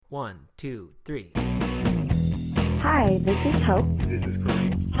1, 2, 3. Hi, this is Hope. This is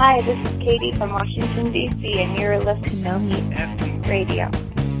Corey. Hi, this is Katie from Washington, D.C., and you're listening to No Meat Radio.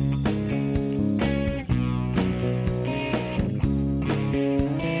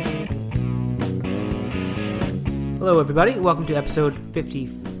 Hello, everybody. Welcome to episode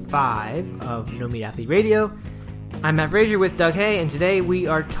 55 of No Meat Athlete Radio. I'm Matt Frazier with Doug Hay, and today we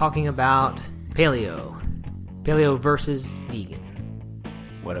are talking about paleo. Paleo versus vegan.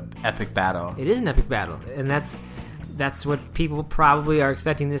 What an epic battle. It is an epic battle, and that's what people probably are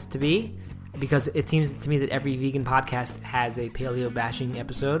expecting this to be, because it seems to me that every vegan podcast has a paleo bashing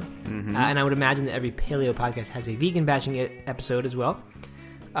episode, and I would imagine that every paleo podcast has a vegan bashing episode as well.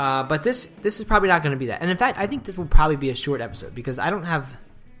 But this is probably not going to be that. And in fact, I think this will probably be a short episode because I don't have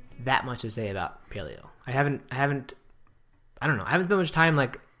that much to say about paleo. I haven't spent much time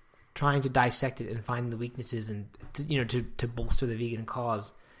like trying to dissect it and find the weaknesses and to bolster the vegan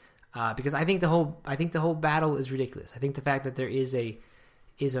cause. Because I think the whole battle is ridiculous. I think the fact that there is a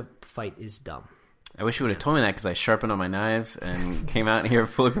fight is dumb. I wish you would have told me that because I sharpened all my knives and came out here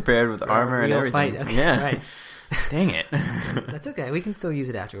fully prepared with armor and everything. Fight. Okay, yeah. Right. Dang it. That's okay. We can still use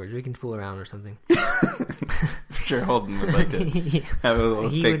it afterwards. We can fool around or something. I'm sure Holden would like to have a little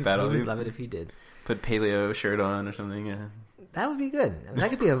fake battle. He would love it if he did. Put paleo shirt on or something. Yeah. That would be good. That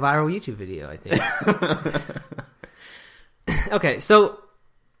could be a viral YouTube video, I think. Okay, so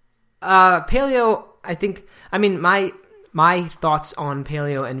paleo, my thoughts on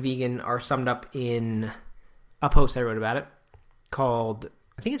paleo and vegan are summed up in a post I wrote about it called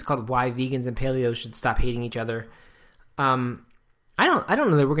Why Vegans and Paleo Should Stop Hating Each Other. I don't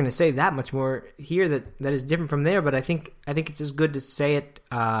know that we're going to say that much more here that is different from there, but I think it's just good to say it.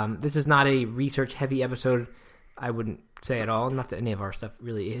 This is not a research heavy episode. I wouldn't say at all. Not that any of our stuff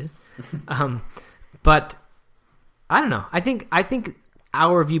really is. But I don't know. I think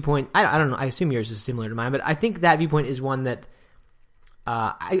our viewpoint, I don't know. I assume yours is similar to mine, but I think that viewpoint is one that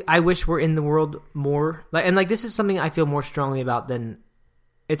I wish were in the world more. Like this is something I feel more strongly about than.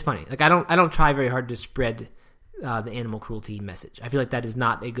 It's funny. Like I don't try very hard to spread the animal cruelty message. I feel like that is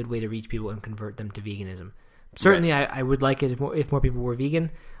not a good way to reach people and convert them to veganism. Certainly, right. I would like it if more people were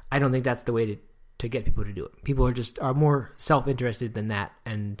vegan. I don't think that's the way to get people to do it. People are more self-interested than that,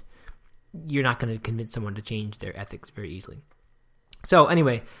 and you're not going to convince someone to change their ethics very easily. So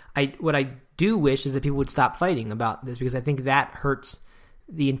anyway, what I do wish is that people would stop fighting about this, because I think that hurts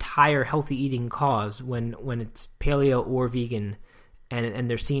the entire healthy eating cause when it's paleo or vegan. And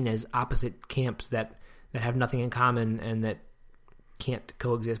they're seen as opposite camps that have nothing in common and that can't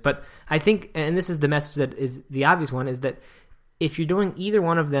coexist. But I think, and this is the message that is the obvious one, is that if you're doing either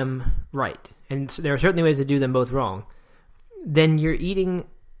one of them right, and so there are certainly ways to do them both wrong, then you're eating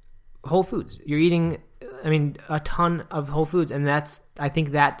whole foods. You're eating, a ton of whole foods, and I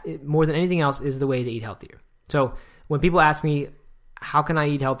think that more than anything else is the way to eat healthier. So when people ask me, how can I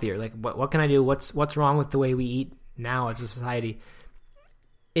eat healthier? Like, what can I do? What's wrong with the way we eat now as a society?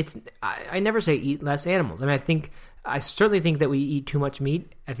 I never say eat less animals. I certainly think that we eat too much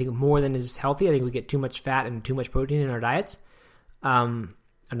meat. I think more than is healthy. I think we get too much fat and too much protein in our diets.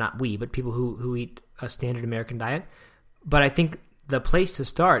 Not we, but people who eat a standard American diet. But I think the place to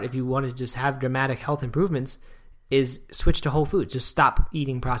start, if you want to just have dramatic health improvements, is switch to whole foods. Just stop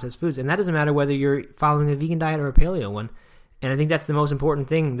eating processed foods. And that doesn't matter whether you're following a vegan diet or a paleo one. And I think that's the most important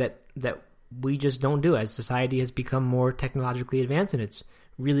thing that we just don't do as society has become more technologically advanced, and it's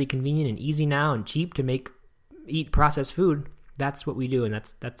really convenient and easy now and cheap to eat processed food. That's what we do, and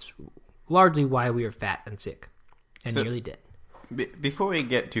that's largely why we are fat and sick and nearly dead. Before we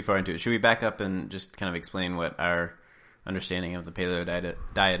get too far into it, should we back up and just kind of explain what our understanding of the paleo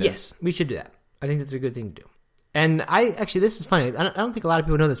diet is? Yes, we should do that. I think that's a good thing to do. And this is funny. I don't think a lot of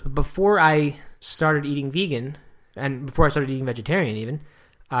people know this, but before I started eating vegan, and before I started eating vegetarian even,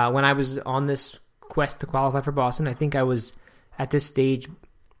 when I was on this quest to qualify for Boston, I think I was at this stage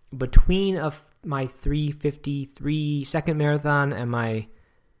between my 3:53 second marathon and my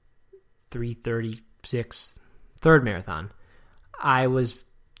 3:36 third marathon. I was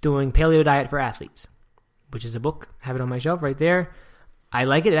doing Paleo Diet for Athletes, which is a book. I have it on my shelf right there. I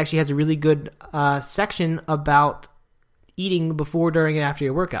like it. It actually has a really good section about eating before, during, and after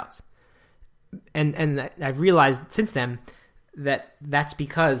your workouts. And I've realized since then that that's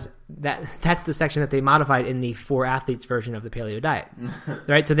because that's the section that they modified in the For Athletes version of the Paleo Diet,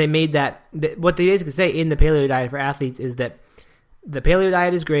 right? So they made that, what they basically say in the Paleo Diet for Athletes is that the Paleo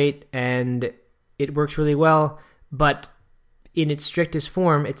Diet is great and it works really well, but in its strictest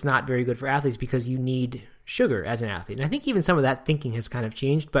form, it's not very good for athletes because you need sugar as an athlete. And I think even some of that thinking has kind of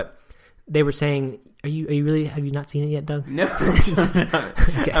changed, but they were saying, "Are you really? Have you not seen it yet, Doug?" No.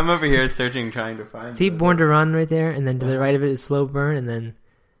 Okay. I'm over here searching, trying to find. See, Born to Run right there, and then to the right of it is Slow Burn, and then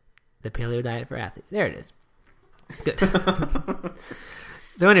the Paleo Diet for Athletes. There it is. Good.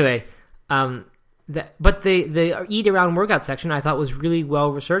 So anyway, but the eat around workout section I thought was really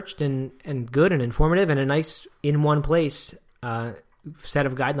well researched and good and informative, and a nice in one place set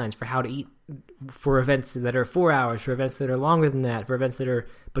of guidelines for how to eat for events that are 4 hours, for events that are longer than that, for events that are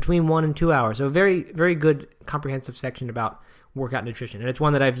between 1 and 2 hours. So a very, very good comprehensive section about workout nutrition. And it's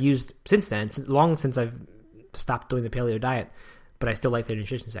one that I've used since then, long since I've stopped doing the paleo diet, but I still like their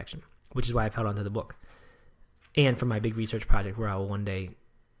nutrition section, which is why I've held on to the book. And for my big research project where I will one day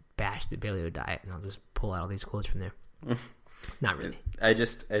bash the paleo diet and I'll just pull out all these quotes from there. Not really. I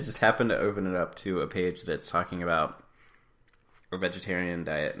just happened to open it up to a page that's talking about a vegetarian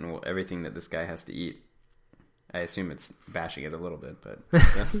diet and everything that this guy has to eat. I assume it's bashing it a little bit, but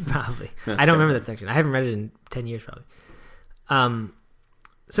that's, probably. I don't remember that section. I haven't read it in 10 years, probably.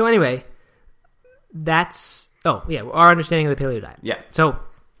 So anyway, that's our understanding of the paleo diet. Yeah. So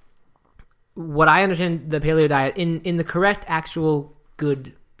what I understand the paleo diet in the correct, actual,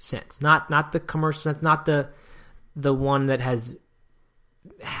 good sense, not the commercial sense, not the one that has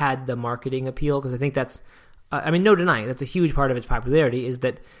had the marketing appeal, because I think that's. No denying that's a huge part of its popularity is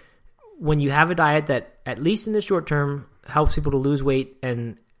that when you have a diet that, at least in the short term, helps people to lose weight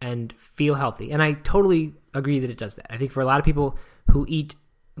and feel healthy. And I totally agree that it does that. I think for a lot of people who eat,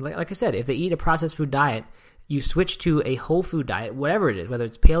 like I said, if they eat a processed food diet, you switch to a whole food diet, whatever it is, whether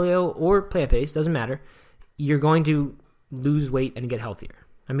it's paleo or plant-based, doesn't matter, you're going to lose weight and get healthier.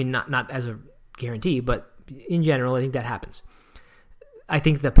 I mean, not as a guarantee, but in general, I think that happens. I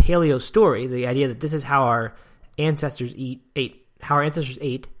think the paleo story, the idea that this is how our ancestors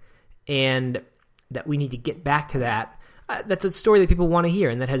ate, and that we need to get back to that, that's a story that people want to hear,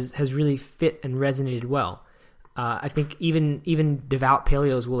 and that has really fit and resonated well. I think even devout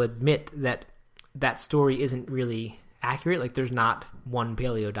paleos will admit that story isn't really accurate. Like, there's not one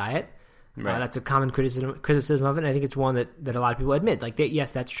paleo diet. Right. That's a common criticism of it, and I think it's one that a lot of people admit. Like,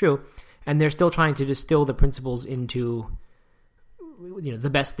 yes, that's true, and they're still trying to distill the principles into the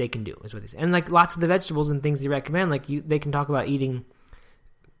best they can do, is what they say. And like lots of the vegetables and things they recommend, like they can talk about eating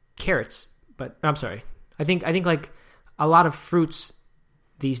carrots, but I'm sorry. I think like a lot of fruits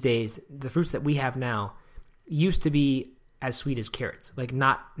these days, the fruits that we have now used to be as sweet as carrots, like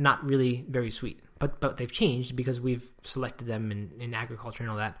not really very sweet, but they've changed because we've selected them in agriculture and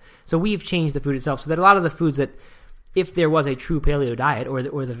all that. So we've changed the food itself, so that a lot of the foods that, if there was a true paleo diet or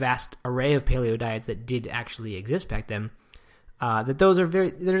the vast array of paleo diets that did actually exist back then, that those they're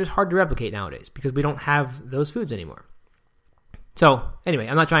just hard to replicate nowadays because we don't have those foods anymore. So anyway,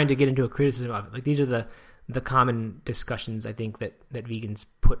 I'm not trying to get into a criticism of it. Like, these are the common discussions I think that vegans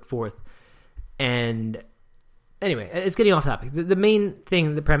put forth. And anyway, it's getting off topic. The main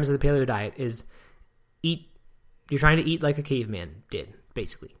thing, the premise of the paleo diet is you're trying to eat like a caveman did,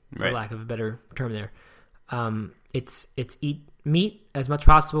 basically, for lack of a better term there. It's eat meat as much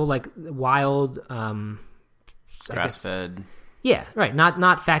possible, like wild, grass-fed. Yeah, right.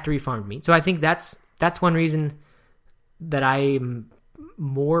 Not factory farmed meat. So I think that's one reason that I'm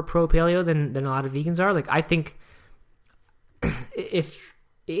more pro paleo than a lot of vegans are. Like, I think if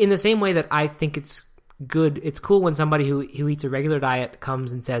in the same way that I think it's cool when somebody who eats a regular diet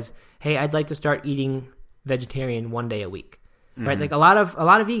comes and says, "Hey, I'd like to start eating vegetarian one day a week." Mm-hmm. Right? Like a lot of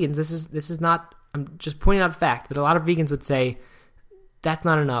vegans, this is not. I'm just pointing out a fact that a lot of vegans would say that's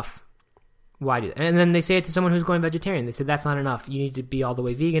not enough. Why do that? And then they say it to someone who's going vegetarian. They say, that's not enough. You need to be all the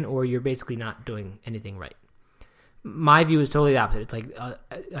way vegan or you're basically not doing anything right. My view is totally the opposite. It's like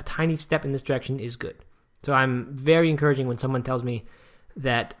a tiny step in this direction is good. So I'm very encouraging when someone tells me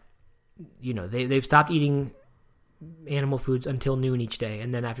that, they've stopped eating animal foods until noon each day.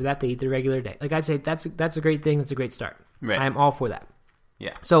 And then after that, they eat the regular day. Like, I'd say that's a great thing. That's a great start. Right. I'm all for that.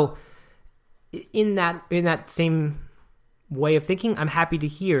 Yeah. So in that same way of thinking, I'm happy to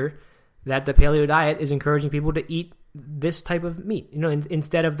hear that the paleo diet is encouraging people to eat this type of meat,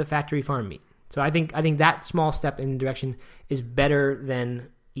 instead of the factory farm meat. So I think that small step in the direction is better than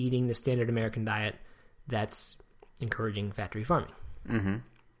eating the standard American diet that's encouraging factory farming. Mm-hmm.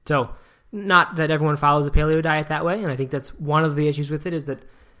 So not that everyone follows the paleo diet that way, and I think that's one of the issues with it is that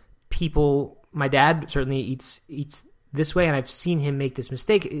my dad certainly eats this way, and I've seen him make this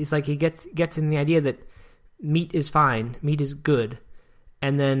mistake. It's like he gets in the idea that meat is fine, meat is good,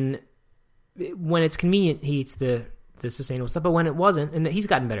 and then when it's convenient, he eats the sustainable stuff. But when it wasn't, and he's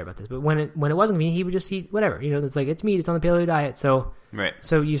gotten better about this, but when it wasn't convenient, he would just eat whatever. It's like, it's meat, it's on the paleo diet, so right.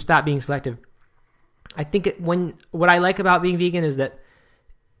 So you stop being selective. I think what I like about being vegan is that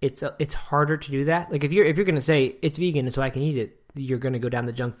it's harder to do that. Like if you're going to say it's vegan so I can eat it, you're going to go down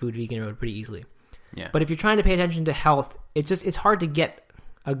the junk food vegan road pretty easily. Yeah. But if you're trying to pay attention to health, it's hard to get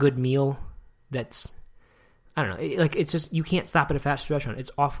a good meal that's, I don't know, it's just, you can't stop at a fast food restaurant.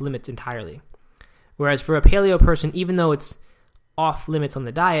 It's off limits entirely. Whereas for a paleo person, even though it's off limits on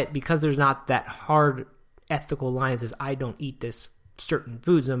the diet, because there's not that hard ethical line that says I don't eat this certain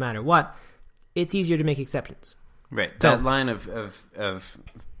foods no matter what, it's easier to make exceptions. Right. That line of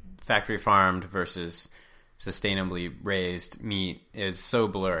factory farmed versus sustainably raised meat is so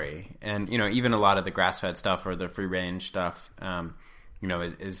blurry. And, even a lot of the grass-fed stuff or the free-range stuff,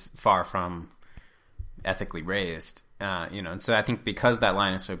 is far from ethically raised. And so I think because that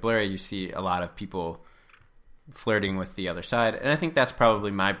line is so blurry, you see a lot of people flirting with the other side. And I think that's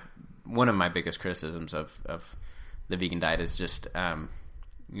probably one of my biggest criticisms of the vegan diet is just,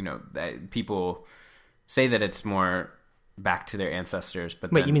 that people say that it's more back to their ancestors,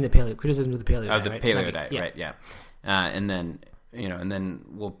 but you mean the paleo criticism of the paleo diet? The right? paleo diet, right? Yeah. And then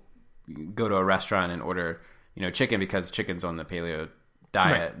we'll go to a restaurant and order chicken because chicken's on the paleo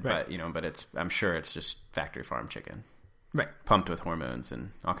diet, right. But I'm sure it's just factory farm chicken, right? Pumped with hormones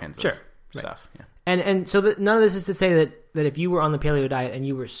and all kinds of stuff. Right. Yeah. And so none of this is to say that if you were on the paleo diet and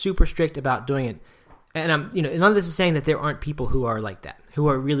you were super strict about doing it, and none of this is saying that there aren't people who are like that, who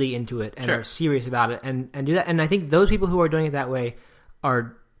are really into it and are serious about it and do that. And I think those people who are doing it that way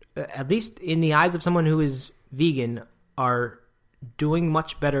are, at least in the eyes of someone who is vegan, are doing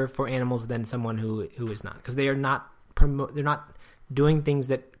much better for animals than someone who is not, because they are not they're not doing things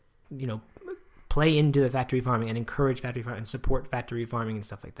that play into the factory farming and encourage factory farming and support factory farming and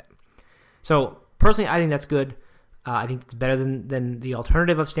stuff like that. So personally, I think that's good. I think it's better than the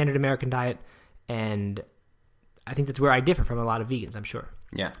alternative of standard American diet. And I think that's where I differ from a lot of vegans, I'm sure.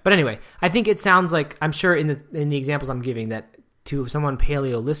 Yeah. But anyway, I think it sounds like, I'm sure in the examples I'm giving, that to someone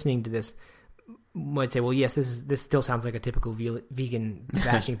paleo listening to this might say, well, yes, this still sounds like a typical vegan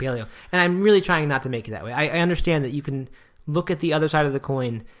bashing paleo. And I'm really trying not to make it that way. I understand that you can look at the other side of the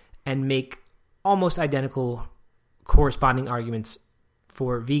coin and make almost identical corresponding arguments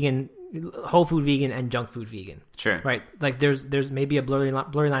for vegan, whole food vegan, and junk food vegan. Sure. Right? Like there's maybe a blurry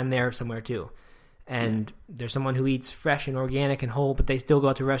line there somewhere too. And there's someone who eats fresh and organic and whole, but they still go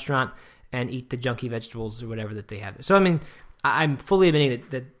out to a restaurant and eat the junky vegetables or whatever that they have there. So, I mean, I'm fully admitting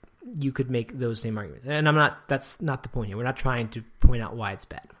that you could make those same arguments. And that's not the point here. We're not trying to point out why it's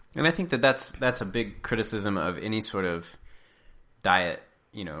bad. And I think that's a big criticism of any sort of diet,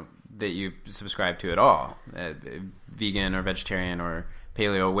 that you subscribe to at all, vegan or vegetarian or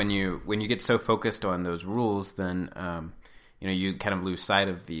paleo. When you get so focused on those rules, then you kind of lose sight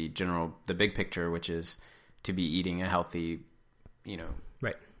of the big picture, which is to be eating a healthy,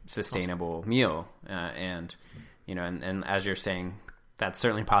 sustainable meal. And as you're saying, that's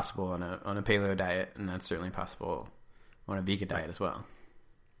certainly possible on a paleo diet, and that's certainly possible on a vegan diet as well.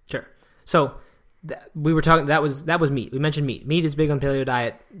 Sure. So we were talking, that was meat. We mentioned meat. Meat is big on paleo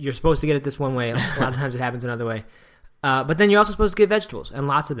diet. You're supposed to get it this one way. A lot of times it happens another way. But then you're also supposed to get vegetables, and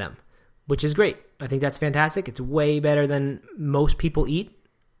lots of them, which is great. I think that's fantastic. It's way better than most people eat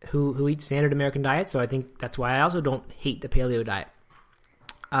who eat standard American diet. So I think that's why I also don't hate the paleo diet.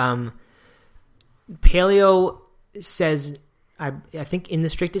 Paleo says, I think in the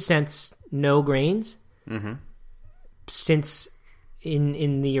strictest sense, no grains. Mm-hmm. Since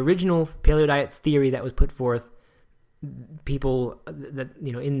in the original paleo diet theory that was put forth, people that,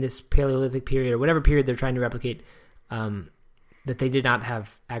 in this Paleolithic period or whatever period they're trying to replicate, that they did not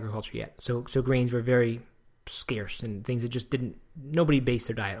have agriculture yet. So grains were very scarce and things that just nobody based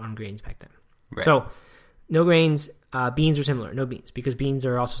their diet on grains back then. Right. So no grains. Beans are similar. No beans, because beans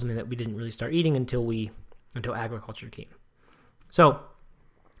are also something that we didn't really start eating until agriculture came. So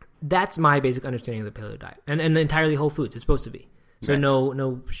that's my basic understanding of the paleo diet, and entirely whole foods. It's supposed to be. So right.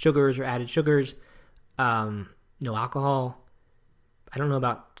 No sugars or added sugars, no alcohol. I don't know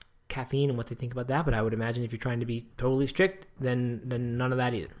about caffeine and what they think about that, but I would imagine if you're trying to be totally strict, then none of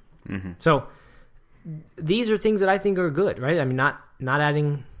that either. Mm-hmm. So these are things that I think are good, right? I mean, not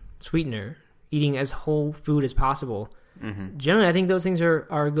adding sweetener, eating as whole food as possible. Mm-hmm. Generally, I think those things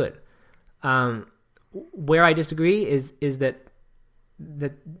are good. Where I disagree is that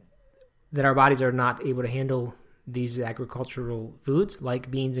our bodies are not able to handle these agricultural foods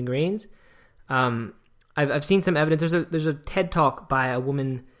like beans and grains. I've seen some evidence. There's a TED talk by a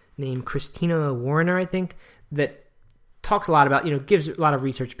woman named Christina Warner, I think, that talks a lot about, gives a lot of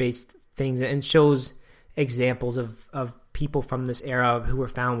research-based things and shows examples of people from this era who were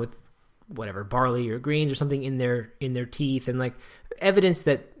found with whatever, barley or grains or something in their teeth, and like evidence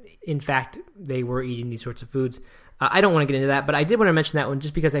that in fact they were eating these sorts of foods. I don't want to get into that, but I did want to mention that one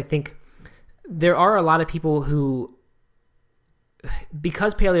just because I think there are a lot of people who,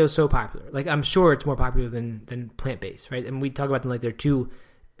 because paleo is so popular, like I'm sure it's more popular than plant-based, right? And we talk about them like they're two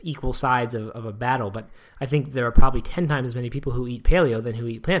equal sides of a battle, but I think there are probably 10 times as many people who eat paleo than who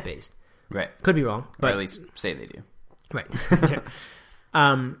eat plant-based. Right. Could be wrong, but or at least say they do. Right.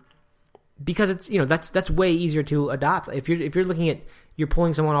 Because it's, that's way easier to adopt. If you're looking at, you're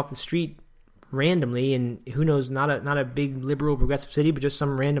pulling someone off the street randomly, and who knows, not a big liberal progressive city, but just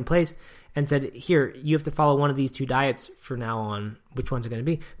some random place, and said, here, you have to follow one of these two diets for now on. Which one's it going to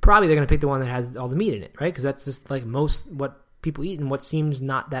be? Probably they're going to pick the one that has all the meat in it, right? Because that's just like most what people eat and what seems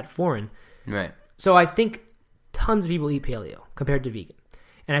not that foreign. Right. So I think tons of people eat paleo compared to vegan.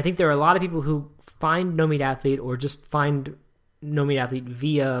 And I think there are a lot of people who find No Meat Athlete or just find No Meat Athlete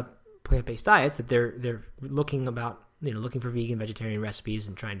via plant-based diets that they're looking for vegan, vegetarian recipes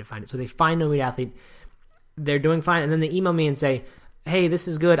and trying to find it. So they find No Meat Athlete, they're doing fine, and then they email me and say, hey, this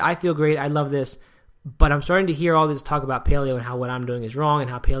is good, I feel great, I love this, but I'm starting to hear all this talk about paleo and how what I'm doing is wrong and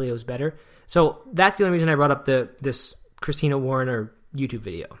how paleo is better. So that's the only reason I brought up this Christina Warner YouTube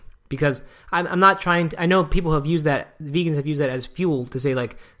video. Because I'm not trying to, I know people have used that, vegans have used that as fuel to say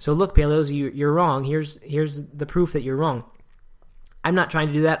like, so look, paleos, you're wrong, here's the proof that you're wrong. I'm not trying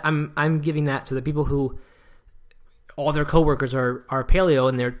to do that. I'm giving that so that people who all their coworkers are paleo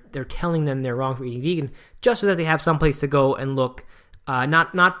and they're telling them they're wrong for eating vegan, just so that they have some place to go and look,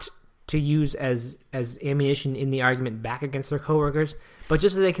 not to use as ammunition in the argument back against their coworkers, but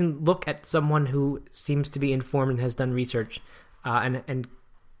just so they can look at someone who seems to be informed and has done research, and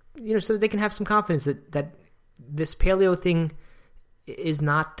so that they can have some confidence that this paleo thing is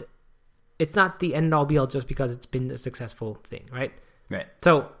not, it's not the end all be all just because it's been a successful thing, right? Right.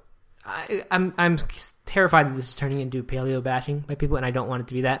 So I'm terrified that this is turning into paleo bashing by people, and I don't want it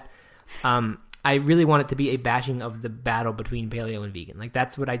to be that. I really want it to be a bashing of the battle between paleo and vegan. Like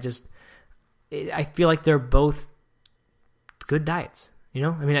that's what I feel like they're both good diets. I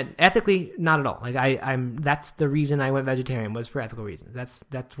mean, ethically, not at all. Like that's the reason I went vegetarian, was for ethical reasons.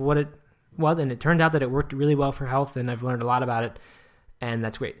 That's what it was, and it turned out that it worked really well for health, and I've learned a lot about it, and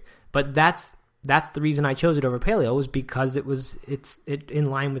that's great. But that's the reason I chose it over paleo, was because it's in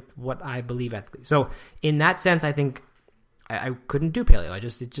line with what I believe ethically. So in that sense, I think I couldn't do paleo.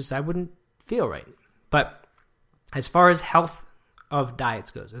 I wouldn't feel right. But as far as health of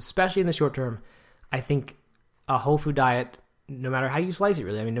diets goes, especially in the short term, I think a whole food diet, no matter how you slice it,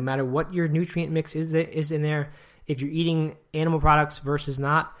 really, I mean, no matter what your nutrient mix is in there, if you're eating animal products versus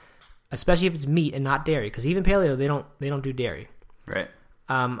not, especially if it's meat and not dairy, because even paleo, they don't do dairy. Right.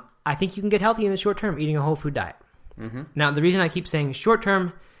 I think you can get healthy in the short term eating a whole food diet. Mm-hmm. Now, the reason I keep saying short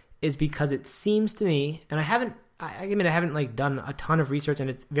term is because it seems to me, and I admit I haven't like done a ton of research, and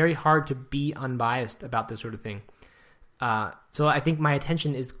it's very hard to be unbiased about this sort of thing. So I think my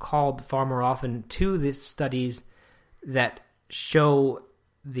attention is called far more often to the studies that show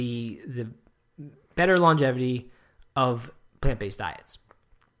the better longevity of plant-based diets,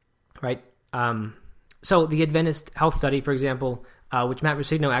 right? So the Adventist Health Study, for example, which Matt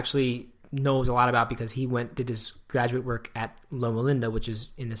Ruscigno actually knows a lot about because he did his graduate work at Loma Linda, which is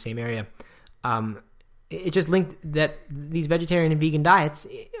in the same area. It just linked that these vegetarian and vegan diets,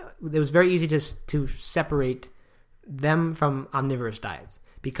 it was very easy to separate them from omnivorous diets,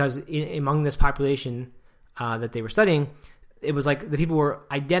 because among this population that they were studying, it was like the people were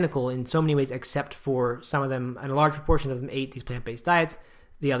identical in so many ways, except for some of them, and a large proportion of them ate these plant-based diets,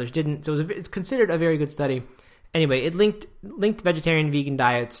 the others didn't. So it's considered a very good study. Anyway, it linked vegetarian and vegan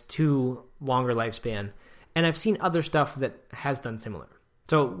diets to longer lifespan, and I've seen other stuff that has done similar.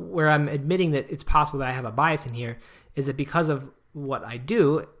 So where I'm admitting that it's possible that I have a bias in here is that because of what I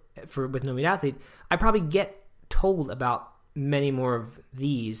do with No Meat Athlete, I probably get told about many more of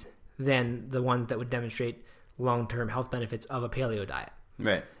these than the ones that would demonstrate long-term health benefits of a paleo diet.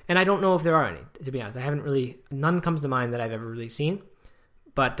 Right. And I don't know if there are any, to be honest. None comes to mind that I've ever really seen.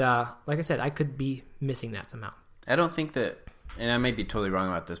 But like I said, I could be missing that somehow. I don't think that, and I may be totally wrong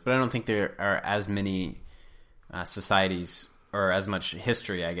about this, but I don't think there are as many societies or as much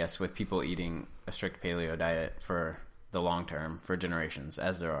history, I guess, with people eating a strict paleo diet for the long term, for generations,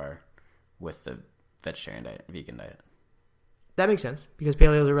 as there are with the vegetarian diet, vegan diet. That makes sense, because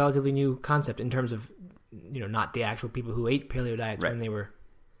paleo is a relatively new concept in terms of, not the actual people who ate paleo diets when they were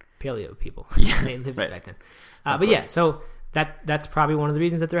paleo people. Yeah, they lived back then. But yeah, so that's probably one of the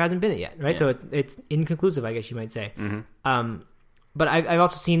reasons that there hasn't been it yet, right? Yeah. So it's inconclusive, I guess you might say. Mm-hmm. But I've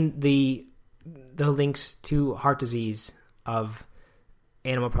also seen the links to heart disease of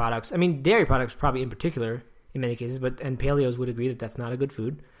animal products. I mean, dairy products probably in particular in many cases, and paleos would agree that that's not a good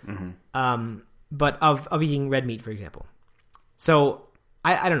food. Mm-hmm. but of eating red meat, for example. So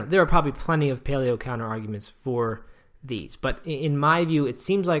I don't know. There are probably plenty of paleo counter arguments for these, but in my view, it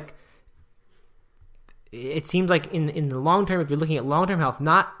seems like in the long term, if you're looking at long term health,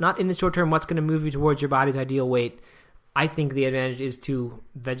 not in the short term, what's going to move you towards your body's ideal weight, I think the advantage is to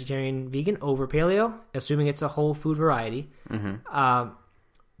vegetarian, vegan over paleo, assuming it's a whole food variety.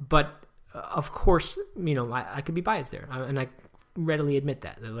 But of course, I could be biased there, and I readily admit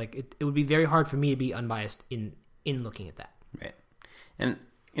that. Like it would be very hard for me to be unbiased in looking at that. Right, and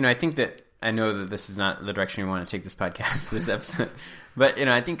I think that I know that this is not the direction you want to take this podcast, this episode, but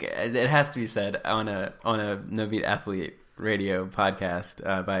I think it has to be said on a No Meat Athlete radio podcast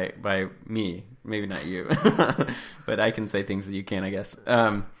by me, maybe not you, but I can say things that you can, I guess.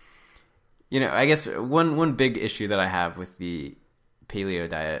 I guess one big issue that I have with the paleo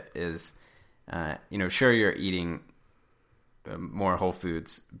diet is, sure, you're eating more whole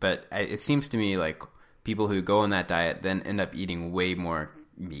foods, but it seems to me like people who go on that diet then end up eating way more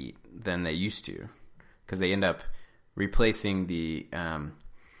meat than they used to, because they end up replacing the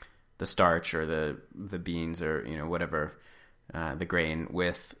starch or the beans or whatever, the grain,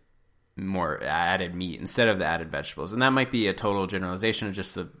 with more added meat instead of the added vegetables. And that might be a total generalization of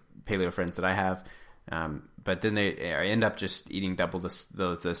just the paleo friends that I have, but then they end up just eating double the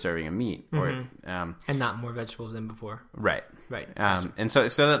serving of meat, or and not more vegetables than before. Right. Gotcha. And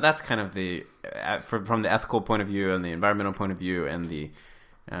so that's kind of the from the ethical point of view and the environmental point of view and the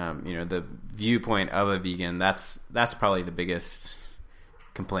the viewpoint of a vegan. That's probably the biggest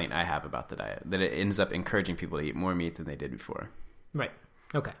complaint I have about the diet, that it ends up encouraging people to eat more meat than they did before. Right.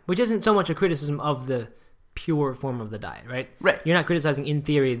 Okay. Which isn't so much a criticism of the pure form of the diet, right? Right. You're not criticizing, in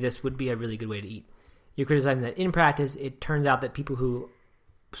theory, this would be a really good way to eat. You're criticizing that in practice, it turns out that people who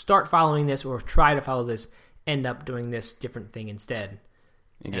start following this or try to follow this end up doing this different thing instead.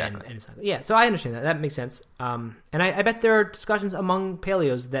 Exactly. Yeah, so I understand that. That makes sense. And I bet there are discussions among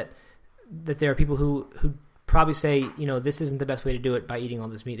paleos that there are people who probably say, this isn't the best way to do it by eating all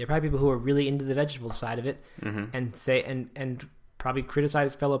this meat. There are probably people who are really into the vegetable side of it and say and probably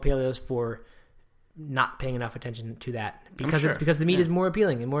criticize fellow paleos for not paying enough attention to that, because it's because the meat is more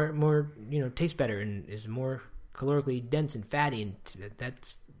appealing and more tastes better and is more calorically dense and fatty, and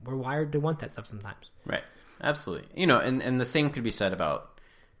that's, we're wired to want that stuff sometimes. Right. Absolutely. And the same could be said about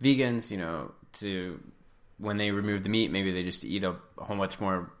vegans, to when they remove the meat, maybe they just eat a whole bunch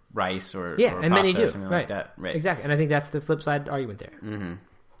more rice or and many do, or something like that. Right. Exactly. And I think that's the flip side argument there.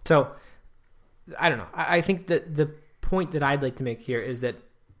 So I don't know. I think that the point that I'd like to make here is that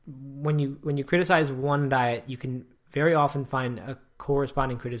when you criticize one diet, you can very often find a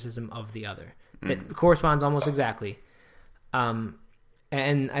corresponding criticism of the other that corresponds almost exactly. And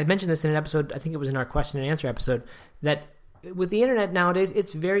I mentioned this in an episode, I think it was in our question and answer episode, that with the internet nowadays,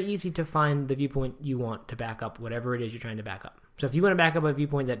 it's very easy to find the viewpoint you want to back up whatever it is you're trying to back up. So if you want to back up a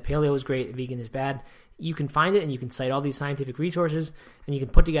viewpoint that paleo is great, vegan is bad, you can find it and you can cite all these scientific resources and you can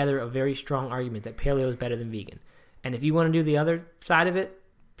put together a very strong argument that paleo is better than vegan. And if you want to do the other side of it,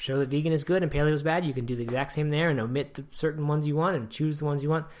 show that vegan is good and paleo is bad, you can do the exact same there and omit the certain ones you want and choose the ones you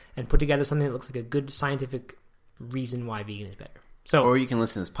want and put together something that looks like a good scientific reason why vegan is better. So, or you can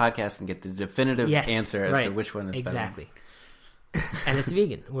listen to this podcast and get the definitive answer as to which one is exactly better. And it's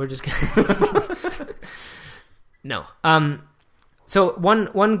vegan. We're just gonna no. So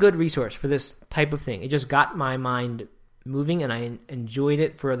one good resource for this type of thing, it just got my mind moving and I enjoyed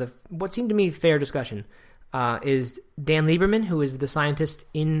it for what seemed to me fair discussion, is Dan Lieberman, who is the scientist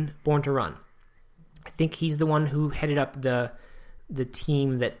in Born to Run. I think he's the one who headed up the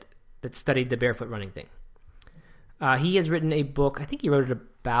team that studied the barefoot running thing. He has written a book, I think he wrote it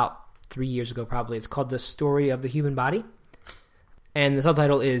about 3 years ago probably. It's called The Story of the Human Body. And the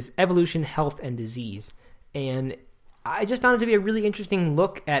subtitle is Evolution, Health, and Disease. And I just found it to be a really interesting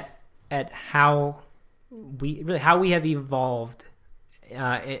look at how we have evolved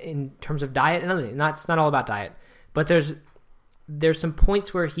in terms of diet and other things. It's not all about diet. But there's some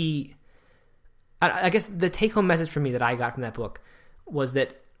points where I guess the take-home message for me that I got from that book was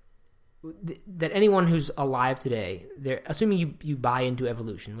that anyone who's alive today, they're assuming you buy into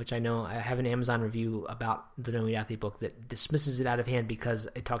evolution, which I know I have an Amazon review about the No Meat Athlete book that dismisses it out of hand because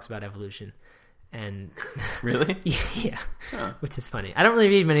it talks about evolution. And really? Yeah. Huh. Which is funny. I don't really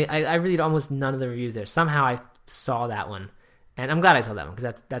read many. I read almost none of the reviews there. Somehow I saw that one, and I'm glad I saw that one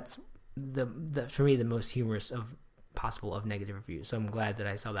because that's the for me the most humorous of negative reviews. So I'm glad that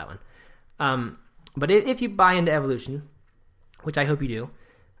I saw that one. But if you buy into evolution, which I hope you do.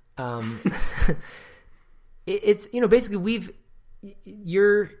 It's basically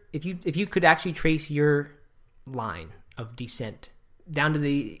if you could actually trace your line of descent down to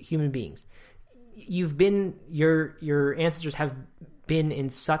the human beings, your ancestors have been in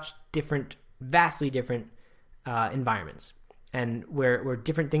such different, vastly different environments, and where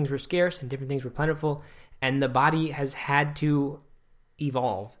different things were scarce and different things were plentiful, and the body has had to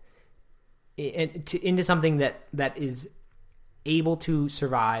evolve into something that is able to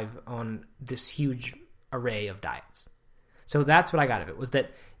survive on this huge array of diets. So that's what I got of it, was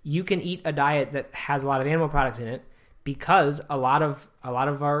that you can eat a diet that has a lot of animal products in it because a lot of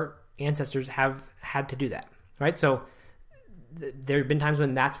our ancestors have had to do that, right? So there have been times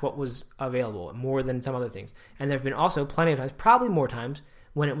when that's what was available more than some other things. And there have been also plenty of times, probably more times,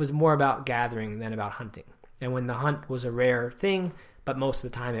 when it was more about gathering than about hunting. And when the hunt was a rare thing, but most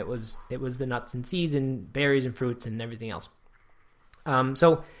of the time it was the nuts and seeds and berries and fruits and everything else.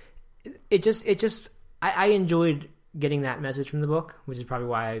 So I enjoyed getting that message from the book, which is probably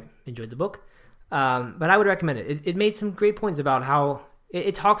why I enjoyed the book. But I would recommend it. It made some great points about how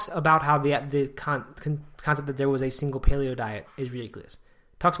it talks about how the concept that there was a single paleo diet is ridiculous.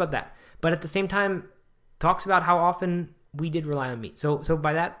 Talks about that, but at the same time, talks about how often we did rely on meat. So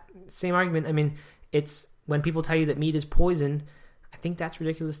by that same argument, I mean, it's when people tell you that meat is poison, I think that's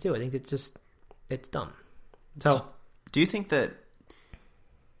ridiculous too. I think it's dumb. So, do you think that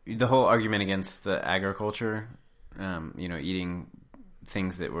the whole argument against the agriculture, eating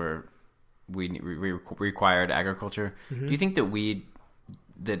things that we required agriculture, do you think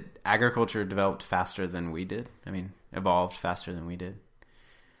that agriculture developed faster than we did? I mean, evolved faster than we did?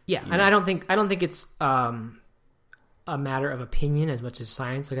 Yeah, and I don't think it's a matter of opinion as much as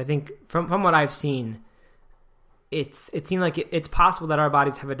science. Like, I think from what I've seen, it seemed like it's possible that our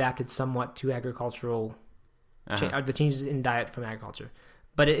bodies have adapted somewhat to agricultural the changes in diet from agriculture,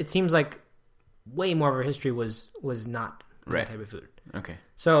 but it seems like way more of our history was not that type of food. Okay,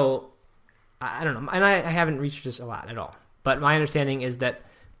 so I don't know, and I haven't researched this a lot at all, but my understanding is that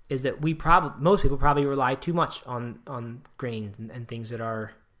most people probably rely too much on grains and things that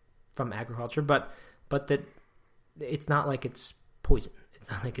are from agriculture, but that it's not like it's poison. It's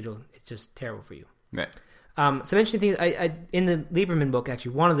not like it's just terrible for you. Right. Some interesting things I in the Lieberman book,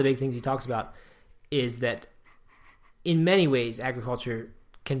 actually, one of the big things he talks about is that in many ways agriculture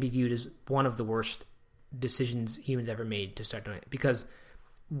can be viewed as one of the worst decisions humans ever made to start doing it, because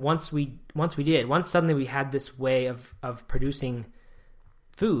once suddenly we had this way of producing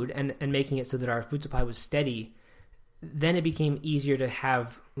food and making it so that our food supply was steady, then it became easier to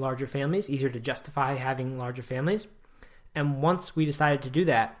have larger families, easier to justify having larger families. And once we decided to do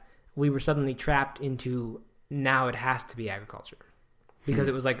that, we were suddenly trapped into, now it has to be agriculture. Because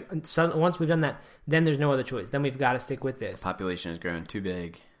it was like, once we've done that, then there's no other choice. Then we've got to stick with this. Population has grown too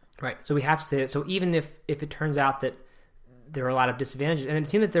big. Right. So we have to say it. So even if it turns out that there are a lot of disadvantages, and it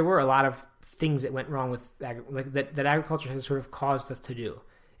seemed that there were a lot of things that went wrong with that agriculture has sort of caused us to do.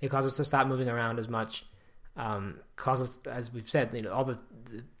 It caused us to stop moving around as much. Caused us, as we've said, all the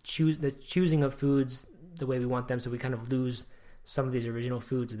choosing of foods the way we want them. So we kind of lose some of these original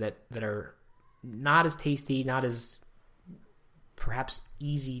foods that are not as tasty, not as perhaps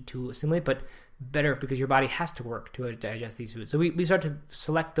easy to assimilate, but better because your body has to work to digest these foods. So we start to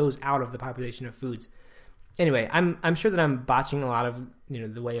select those out of the population of foods. Anyway, I'm sure that I'm botching a lot of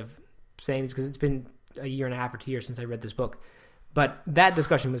the way of saying this because it's been a year and a half or 2 years since I read this book. But that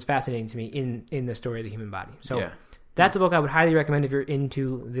discussion was fascinating to me in the story of the human body. So that's a book I would highly recommend if you're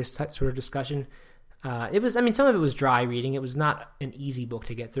into this sort of discussion. Some of it was dry reading. It was not an easy book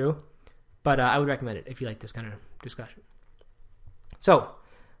to get through, but I would recommend it if you like this kind of discussion. So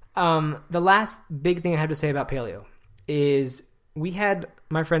the last big thing I have to say about paleo is we had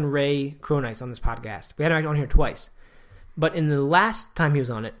my friend Ray Cronice on this podcast. We had him on here twice, but in the last time he was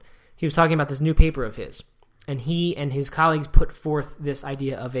on it, he was talking about this new paper of his. And he and his colleagues put forth this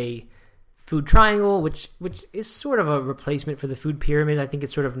idea of a food triangle, which is sort of a replacement for the food pyramid. I think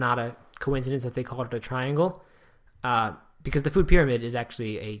it's sort of not a coincidence that they call it a triangle, because the food pyramid is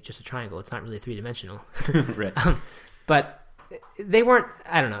actually just a triangle. It's not really three-dimensional. Right. But they weren't.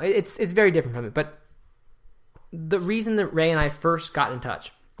 I don't know. It's very different from it. But the reason that Ray and I first got in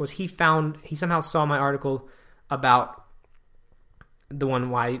touch was he somehow saw my article about the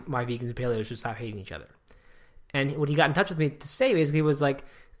one why vegans and paleos should stop hating each other. And what he got in touch with me to say basically was like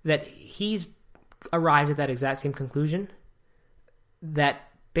that he's arrived at that exact same conclusion, that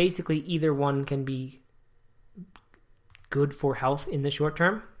basically either one can be good for health in the short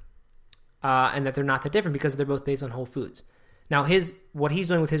term, and that they're not that different because they're both based on whole foods. Now, what he's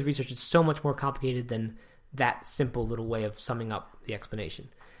doing with his research is so much more complicated than that simple little way of summing up the explanation.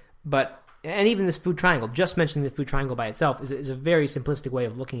 And even this food triangle, just mentioning the food triangle by itself is a very simplistic way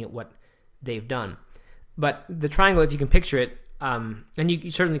of looking at what they've done. But the triangle, if you can picture it, And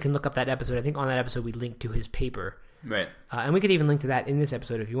you certainly can look up that episode. I think on that episode we linked to his paper. Right. And we could even link to that in this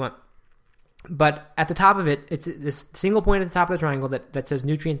episode if you want. But at the top of it, it's this single point at the top of the triangle that says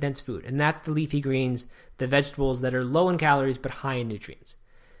nutrient-dense food. And that's the leafy greens, the vegetables that are low in calories but high in nutrients.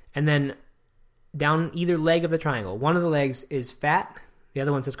 And then down either leg of the triangle, one of the legs is fat, the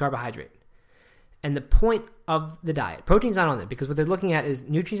other one says carbohydrate. And the point of the diet, protein's not on there because what they're looking at is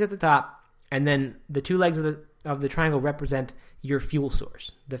nutrients at the top, and then the two legs of the triangle represent your fuel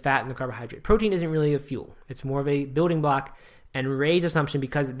source, the fat and the carbohydrate. Protein isn't really a fuel. It's more of a building block. And Ray's assumption,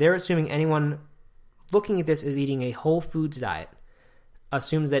 because they're assuming anyone looking at this is eating a whole foods diet,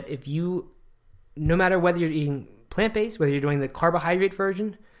 assumes that if you, no matter whether you're eating plant-based, whether you're doing the carbohydrate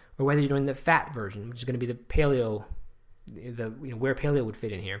version or whether you're doing the fat version, which is going to be the paleo, where paleo would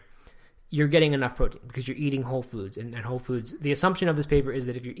fit in here, you're getting enough protein because you're eating whole foods. And whole foods, the assumption of this paper is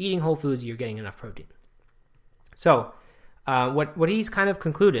that if you're eating whole foods, you're getting enough protein. So what he's kind of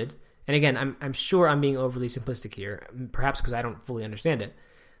concluded, and again, I'm sure I'm being overly simplistic here, perhaps because I don't fully understand it,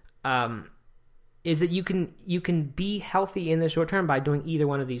 is that you can be healthy in the short term by doing either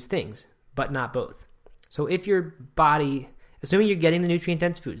one of these things, but not both. So if your body, assuming you're getting the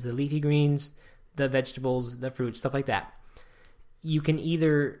nutrient-dense foods, the leafy greens, the vegetables, the fruits, stuff like that, you can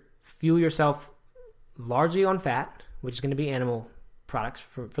either fuel yourself largely on fat, which is going to be animal products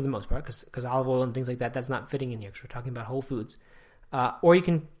for the most part, because olive oil and things like that, that's not fitting in here because we're talking about whole foods. Or you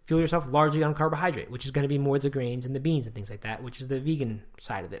can fuel yourself largely on carbohydrate, which is going to be more the grains and the beans and things like that, which is the vegan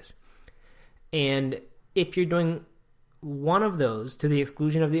side of this. And if you're doing one of those to the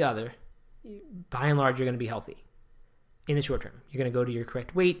exclusion of the other, by and large, you're going to be healthy in the short term. You're going to go to your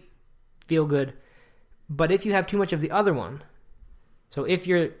correct weight, feel good. But if you have too much of the other one, so if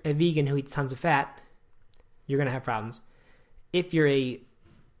you're a vegan who eats tons of fat, you're going to have problems. If you're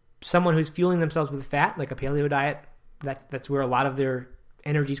someone who's fueling themselves with fat, like a paleo diet, that's where a lot of their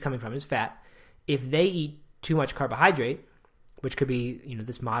energy is coming from, is fat. If they eat too much carbohydrate, which could be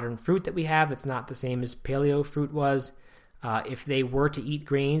this modern fruit that we have that's not the same as paleo fruit was, if they were to eat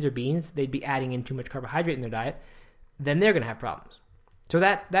grains or beans, they'd be adding in too much carbohydrate in their diet, then they're going to have problems. So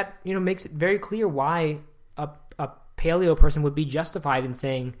that makes it very clear why a paleo person would be justified in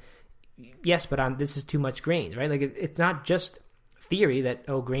saying, yes, but this is too much grains, right? Like it's not just theory that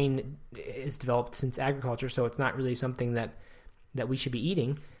grain is developed since agriculture, so it's not really something that we should be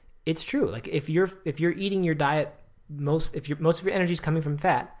eating. It's true. Like if you're eating your diet, most of your energy is coming from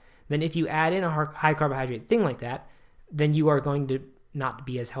fat, then if you add in a high carbohydrate thing like that, then you are going to not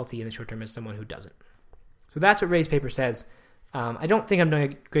be as healthy in the short term as someone who doesn't. So that's what Ray's paper says. I don't think I'm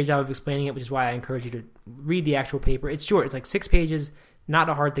doing a great job of explaining it, which is why I encourage you to read the actual paper. It's short. It's like 6 pages. Not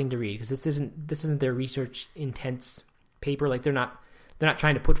a hard thing to read because this isn't their research intense paper. Like they're not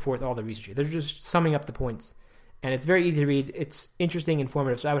trying to put forth all the research here. They're just summing up the points, and it's very easy to read. It's interesting,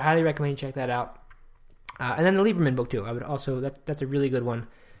 informative. So I would highly recommend you check that out. And then the Lieberman book too. I would also that's a really good one.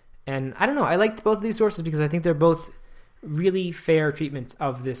 And I don't know. I liked both of these sources because I think they're both really fair treatments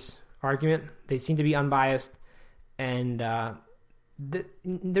of this argument. They seem to be unbiased, and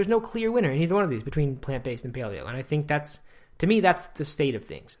there's no clear winner in either one of these between plant-based and paleo. And I think that's the state of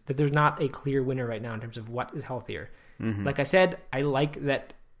things, that there's not a clear winner right now in terms of what is healthier. Mm-hmm. Like I said, I like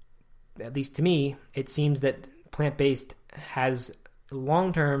that, at least to me, it seems that plant-based has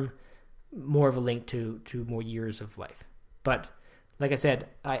long-term more of a link to more years of life. But like I said,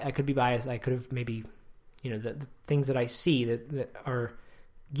 I could be biased. I could have maybe, the things that I see that are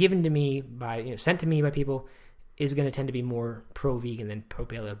given to me sent to me by people is going to tend to be more pro-vegan than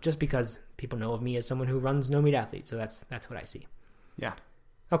pro-paleo, just because people know of me as someone who runs No Meat Athlete. So that's what I see. Yeah.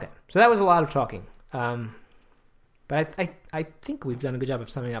 Okay. So that was a lot of talking. But I think we've done a good job of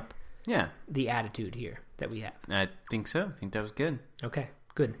summing up the attitude here that we have. I think so. I think that was good. Okay,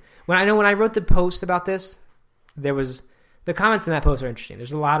 good. When I wrote the post about this, the comments in that post are interesting.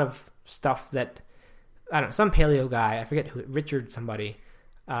 There's a lot of stuff that, I don't know, some paleo guy, I forget who, Richard somebody,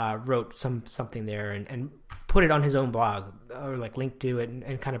 wrote something there and put it on his own blog or like linked to it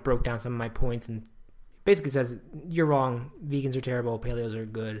and kind of broke down some of my points and basically says, you're wrong, vegans are terrible, paleos are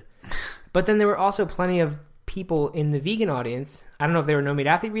good. But then there were also plenty of people in the vegan audience, I don't know if they were No Meat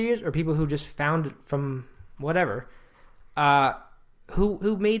Athlete readers or people who just found it from whatever,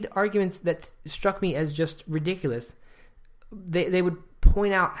 who made arguments that struck me as just ridiculous. They would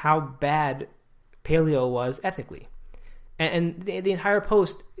point out how bad paleo was ethically. And the entire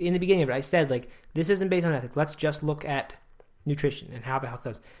post, in the beginning of it, I said, like, this isn't based on ethics. Let's just look at nutrition and how the health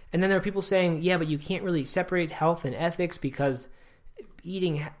does. And then there were people saying, yeah, but you can't really separate health and ethics because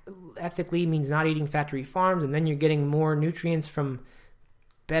eating ethically means not eating factory farms, and then you're getting more nutrients from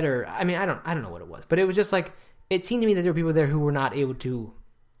better. I mean, I don't know what it was, but it was just like it seemed to me that there were people there who were not able to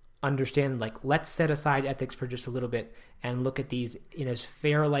understand, like, let's set aside ethics for just a little bit and look at these in as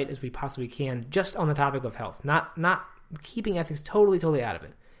fair a light as we possibly can, just on the topic of health, not keeping ethics totally out of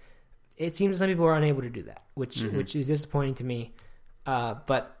it. It seems some people are unable to do that, which is disappointing to me.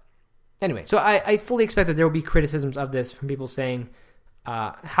 But anyway, so I fully expect that there will be criticisms of this from people saying,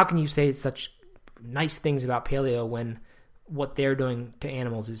 how can you say such nice things about paleo when what they're doing to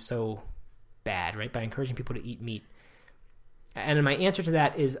animals is so bad, right? By encouraging people to eat meat. And my answer to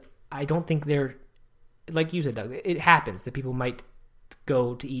that is, I don't think they're, like you said, Doug, it happens that people might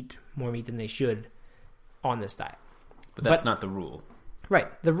go to eat more meat than they should on this diet. But that's not the rule. Right.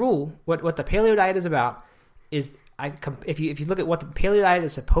 The rule, what the paleo diet is about, is if you look at what the paleo diet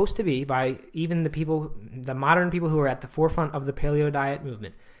is supposed to be by even the modern people who are at the forefront of the paleo diet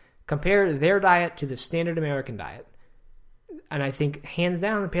movement, compare their diet to the standard American diet, and I think hands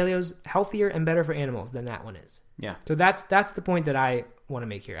down the paleo's healthier and better for animals than that one is. Yeah. So that's the point that I want to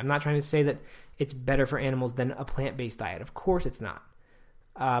make here. I'm not trying to say that it's better for animals than a plant-based diet. Of course it's not.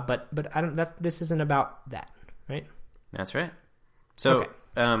 But I don't. This isn't about that, right? That's right. So,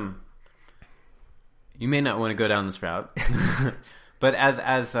 okay. You may not want to go down this route, but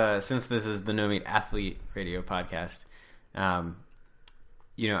as since this is the No Meat Athlete Radio podcast, do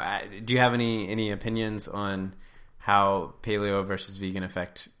you have any opinions on how paleo versus vegan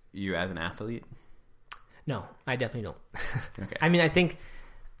affect you as an athlete? No, I definitely don't. Okay. I mean, I think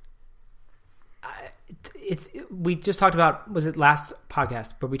we just talked about, was it last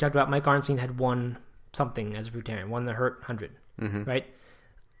podcast, but we talked about Mike Arnstein had won something as a fruitarian, won the Hurt 100, right?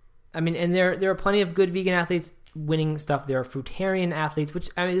 I mean, and there are plenty of good vegan athletes winning stuff. There are fruitarian athletes, which,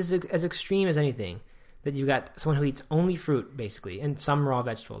 I mean, is as extreme as anything, that you've got someone who eats only fruit, basically, and some raw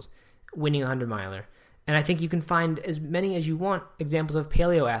vegetables, winning a 100-miler. And I think you can find as many as you want examples of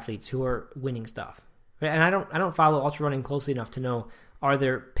paleo athletes who are winning stuff. Right? And I don't follow ultra running closely enough to know, are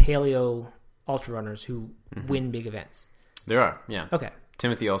there paleo ultra runners who win big events? There are, yeah. Okay.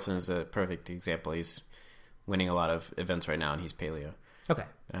 Timothy Olsen is a perfect example. He's winning a lot of events right now, and he's paleo. Okay.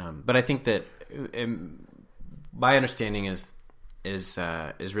 But I think that my understanding is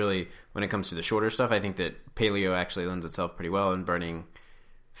really, when it comes to the shorter stuff, I think that paleo actually lends itself pretty well, and burning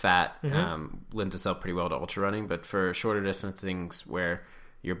fat lends itself pretty well to ultra running. But for shorter distance things where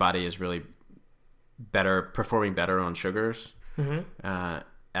your body is really performing better on sugars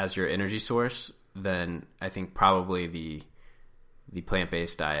as your energy source, then I think probably the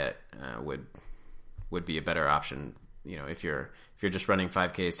plant-based diet would be a better option. You know, if you're just running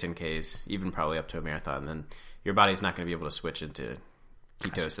 5Ks, 10Ks, even probably up to a marathon, then your body's not going to be able to switch into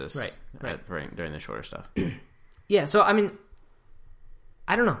ketosis during the shorter stuff. Yeah, so I mean,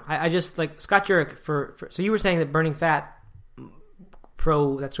 I don't know. I just, like, Scott Jurek so you were saying that burning fat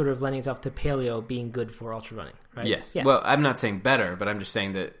that's sort of lending itself to paleo being good for ultra running, right? Yes. Yeah. Well, I'm not saying better, but I'm just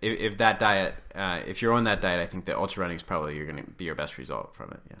saying that if that diet, if you're on that diet, I think that ultra running is probably you're going to be your best result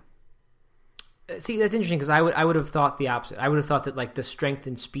from it. Yeah. See, that's interesting, because I would have thought the opposite. I would have thought that, like, the strength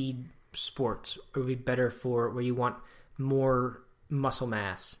and speed sports would be better for where you want more muscle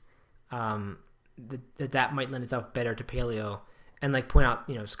mass. That might lend itself better to paleo, and, like, point out,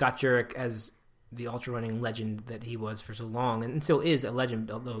 Scott Jurek as the ultra running legend that he was for so long, and still is a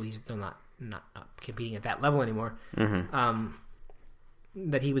legend, although he's still not competing at that level anymore.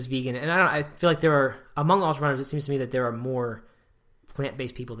 That he was vegan, and I feel like there are, among ultra runners, it seems to me that there are more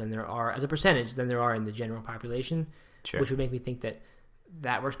plant-based people than there are, as a percentage, than there are in the general population, which would make me think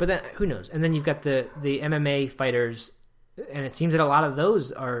that works. But then, who knows? And then you've got the MMA fighters, and it seems that a lot of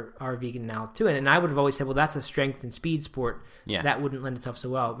those are vegan now too. And I would have always said, well, that's a strength and speed sport. Yeah. That wouldn't lend itself so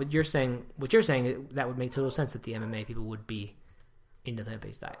well. But what you're saying, that would make total sense, that the MMA people would be into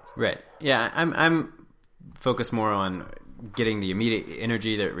plant-based diets. Right. Yeah, I'm focused more on getting the immediate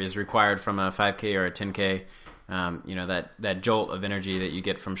energy that is required from a 5K or a 10K. That jolt of energy that you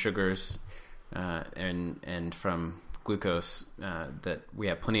get from sugars and from glucose that we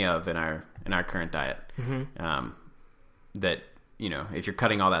have plenty of in our current diet. That, if you're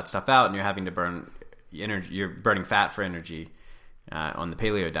cutting all that stuff out and you're having to burn energy, you're burning fat for energy on the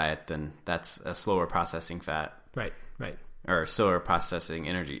paleo diet, then that's a slower processing fat. Right. Or slower processing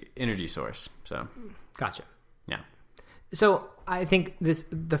energy source. So, gotcha. Yeah. So I think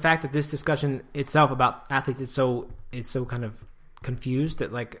the fact that this discussion itself about athletes is so kind of confused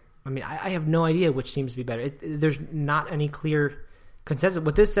that, like, I mean, I have no idea which seems to be better. There's not any clear consensus.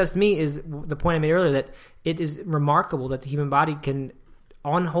 What this says to me is the point I made earlier, that it is remarkable that the human body can,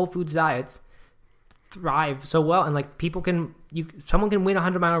 on whole foods diets, thrive so well, and, like, someone can win a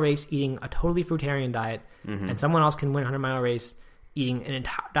 100-mile race eating a totally fruitarian diet, and someone else can win a 100-mile race eating an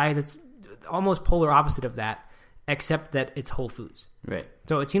entire diet that's almost polar opposite of that. except that it's whole foods. Right.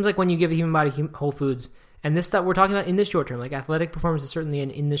 So it seems like when you give a human body whole foods, and this stuff we're talking about in the short term, like athletic performance is certainly an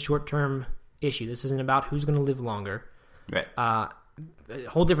in the short term issue. This isn't about who's going to live longer. Right. A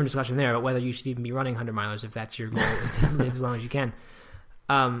whole different discussion there about whether you should even be running 100 milers if that's your goal, is to live as long as you can.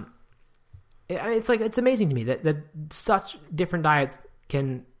 It's amazing to me that such different diets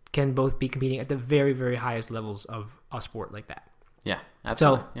can both be competing at the very, very highest levels of a sport like that. Yeah,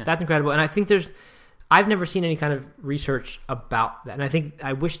 absolutely. So that's incredible. And I think I've never seen any kind of research about that. And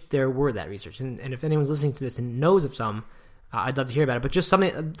I wish there were that research. And if anyone's listening to this and knows of some, I'd love to hear about it. But just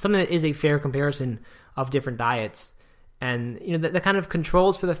something that is a fair comparison of different diets. And, the kind of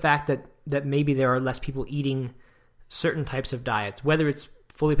controls for the fact that maybe there are less people eating certain types of diets, whether it's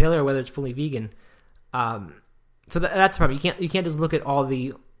fully paleo or whether it's fully vegan. So that's the problem. You can't just look at all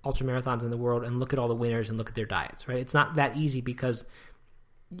the ultra marathons in the world and look at all the winners and look at their diets, right? It's not that easy because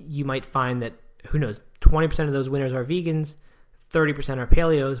you might find that, who knows, 20% of those winners are vegans, 30% are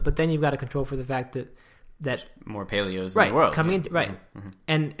paleos, but then you've got to control for the fact that more paleos right, in the world. Coming in, right. Mm-hmm.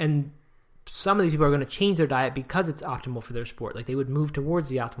 And some of these people are going to change their diet because it's optimal for their sport. Like they would move towards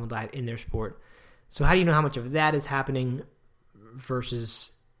the optimal diet in their sport. So how do you know how much of that is happening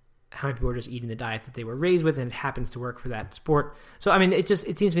versus how many people are just eating the diet that they were raised with and it happens to work for that sport? So, I mean, it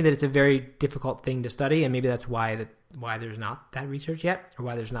seems to me that it's a very difficult thing to study, and maybe that's why there's not that research yet, or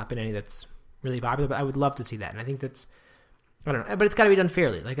why there's not been any that's really popular, but I would love to see that. And I think I don't know, but it's got to be done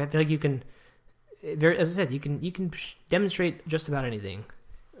fairly. Like, I feel like you can, as I said, you can demonstrate just about anything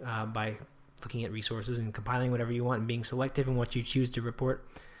by looking at resources and compiling whatever you want and being selective in what you choose to report.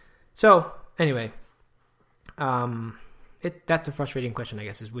 So, anyway, that's a frustrating question, I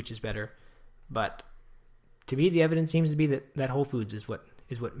guess, is which is better. But to me, the evidence seems to be that whole foods is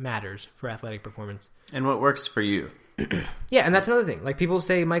what matters for athletic performance. And what works for you. Yeah, and that's another thing. Like, people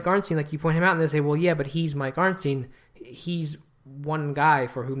say Mike Arnstein, like you point him out, and they say, well, yeah, but he's Mike Arnstein. He's one guy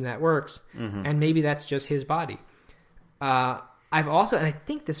for whom that works, and maybe that's just his body. I've also, and I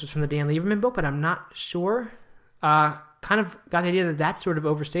think this was from the Dan Lieberman book, but I'm not sure, kind of got the idea that that's sort of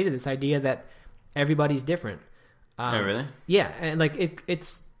overstated, this idea that everybody's different. Oh, really? Yeah, and like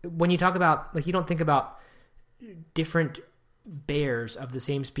it's when you talk about, like, you don't think about different bears of the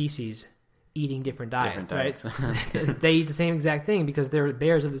same species eating different diets. Right? They eat the same exact thing because they're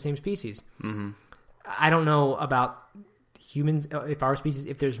bears of the same species. Mm-hmm. I don't know about humans,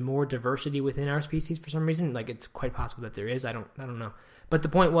 if there's more diversity within our species for some reason. Like, it's quite possible that there is. I don't know. But the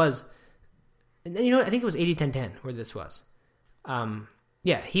point was, and I think it was 80-10-10 where this was.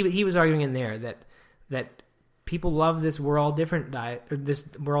 Yeah, he was arguing in there that people love this we're all different diet, or this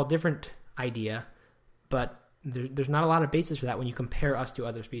we're all different idea, but there's not a lot of basis for that when you compare us to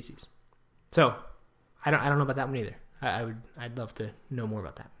other species. So I don't know about that one either. I'd love to know more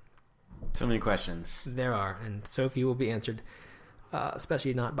about that. So many questions. There are, and so few will be answered,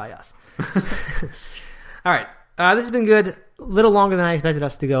 especially not by us. All right. This has been good. A little longer than I expected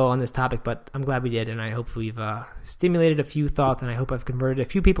us to go on this topic, but I'm glad we did, and I hope we've stimulated a few thoughts, and I hope I've converted a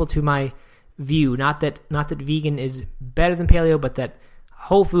few people to my view. Not that vegan is better than paleo, but that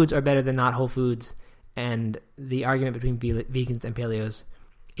whole foods are better than not whole foods, and the argument between vegans and paleos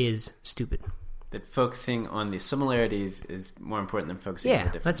is stupid. That focusing on the similarities is more important than focusing on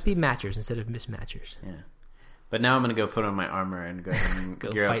the differences. Let's be matchers instead of mismatchers. Yeah. But now I'm going to go put on my armor and go ahead and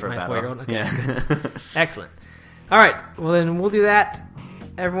gear up for a battle. Okay. Yeah. Excellent. All right. Well, then we'll do that.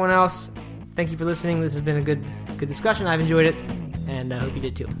 Everyone else, thank you for listening. This has been a good discussion. I've enjoyed it, and I hope you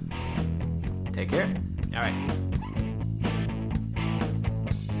did too. Take care. All right.